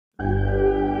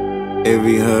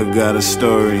Every hood got a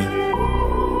story.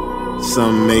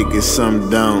 Some make it, some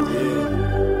don't.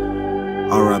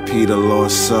 R.I.P. the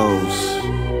lost souls.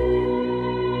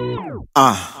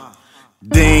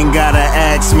 They ain't gotta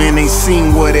ask, man, they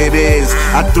seen what it is.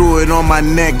 I threw it on my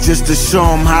neck just to show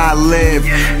them how I live.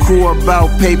 Cool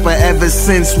about paper ever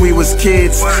since we was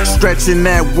kids. Stretching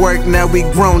that work, now we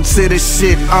grown to the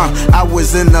shit. I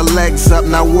was in the legs up,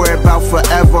 not worried about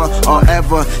forever or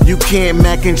ever. You can't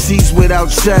mac and cheese without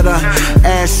cheddar.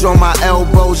 Ash on my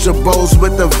elbows, Girbauds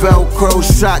with the velcro.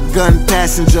 Shotgun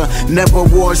passenger, never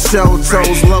wore shell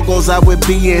toes. Logos I would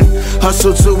be in,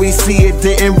 hustle till we see it.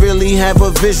 Didn't really have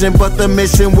a vision, but the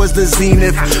mission was the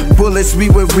zenith. Bullets we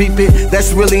would reap it,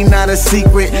 that's really not a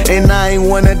secret. And I ain't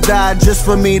wanna die just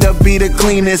for me to be the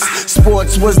cleanest.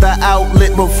 Sports was the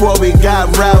outlet before we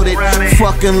got routed.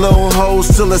 Fucking little hoes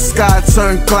till the sky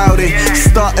turned clouded.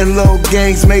 Starting little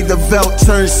gangs made the velt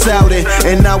turn shouted.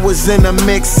 And I was in the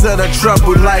mix of the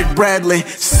trouble like Bradley.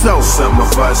 So some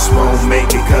of us won't make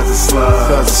it cause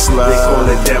of slugs. They call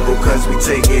it devil cause we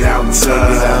take it out in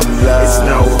love. It's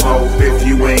no hope if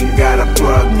you ain't got a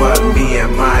plug. But me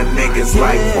and my niggas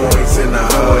like Boyz N The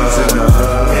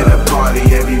Hood. In a party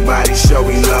everybody show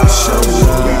we love.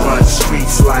 We run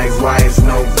streets like why is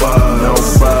no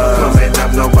buzz. Coming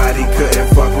up nobody couldn't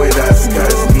fuck with us.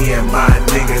 Cause me and my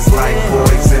niggas like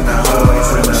Boyz N The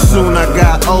Hood. Soon I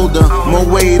got older, more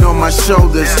weight on my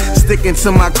shoulders. Sticking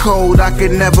to my code, I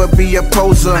could never be a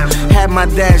poser. Had my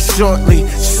dad shortly,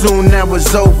 soon that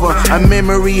was over. A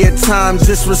memory at times,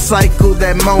 just recycle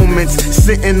that moments.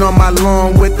 Sitting on my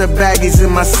lawn with the baggies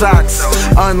in my socks.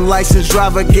 Unlicensed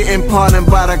driver getting pardoned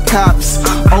by the cops.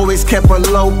 Always kept a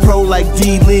low pro like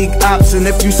D-League ops. And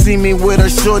if you see me with a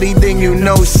shorty, then you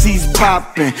know she's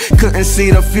popping. Couldn't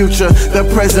see the future, the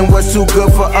present was too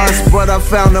good for us. But I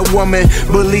found a woman,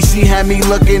 believe she had me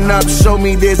looking up. Show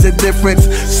me there's a difference,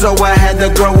 so I had to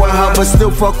grow with her. But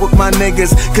still fuck with my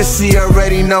niggas, cause she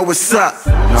already know what's up.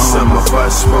 Some of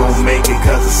us won't make it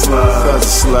cause of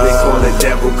slugs. They call it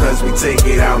devil cause we take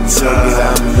it out in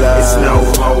love. It's no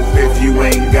hope if you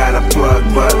ain't got a plug.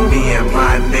 But me and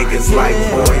my niggas like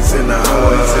Boyz N The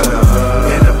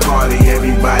Hood. In a party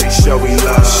everybody show we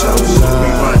love. We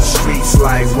run streets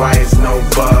like why is no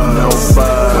buzz.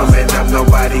 Coming up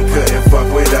nobody couldn't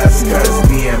fuck with us. Cause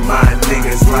me and my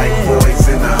niggas like Boyz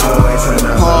N The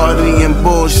Hood. Party and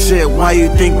bullshit, why you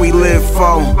think we live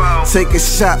for? Take a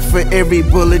shot for every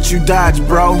bullet you dodge,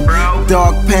 bro.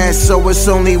 Dark past, so it's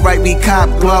only right we cop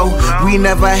glow. We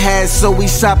never had, so we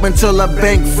shop until a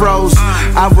bank froze.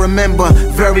 I remember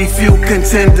very few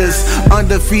contenders.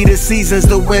 Undefeated seasons,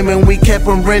 the women we kept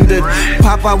them rendered.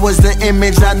 Papa was the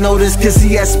image I noticed cause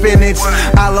he had spinach.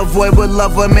 I'll avoid with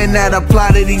love men that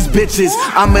apply to these bitches.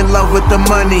 I'm in love with the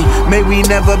money, may we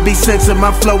never be censored.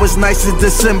 My flow is nice as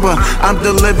December. I'm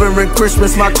delivering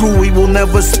Christmas, my crew we will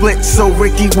never split. So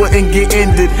Ricky wouldn't get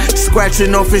ended.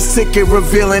 Scratching off his ticket,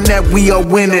 revealing that we are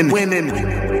winning.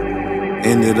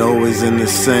 And it always in the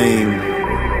same,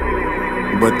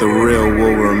 but the real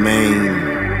will remain.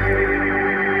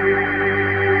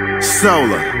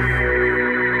 Solar.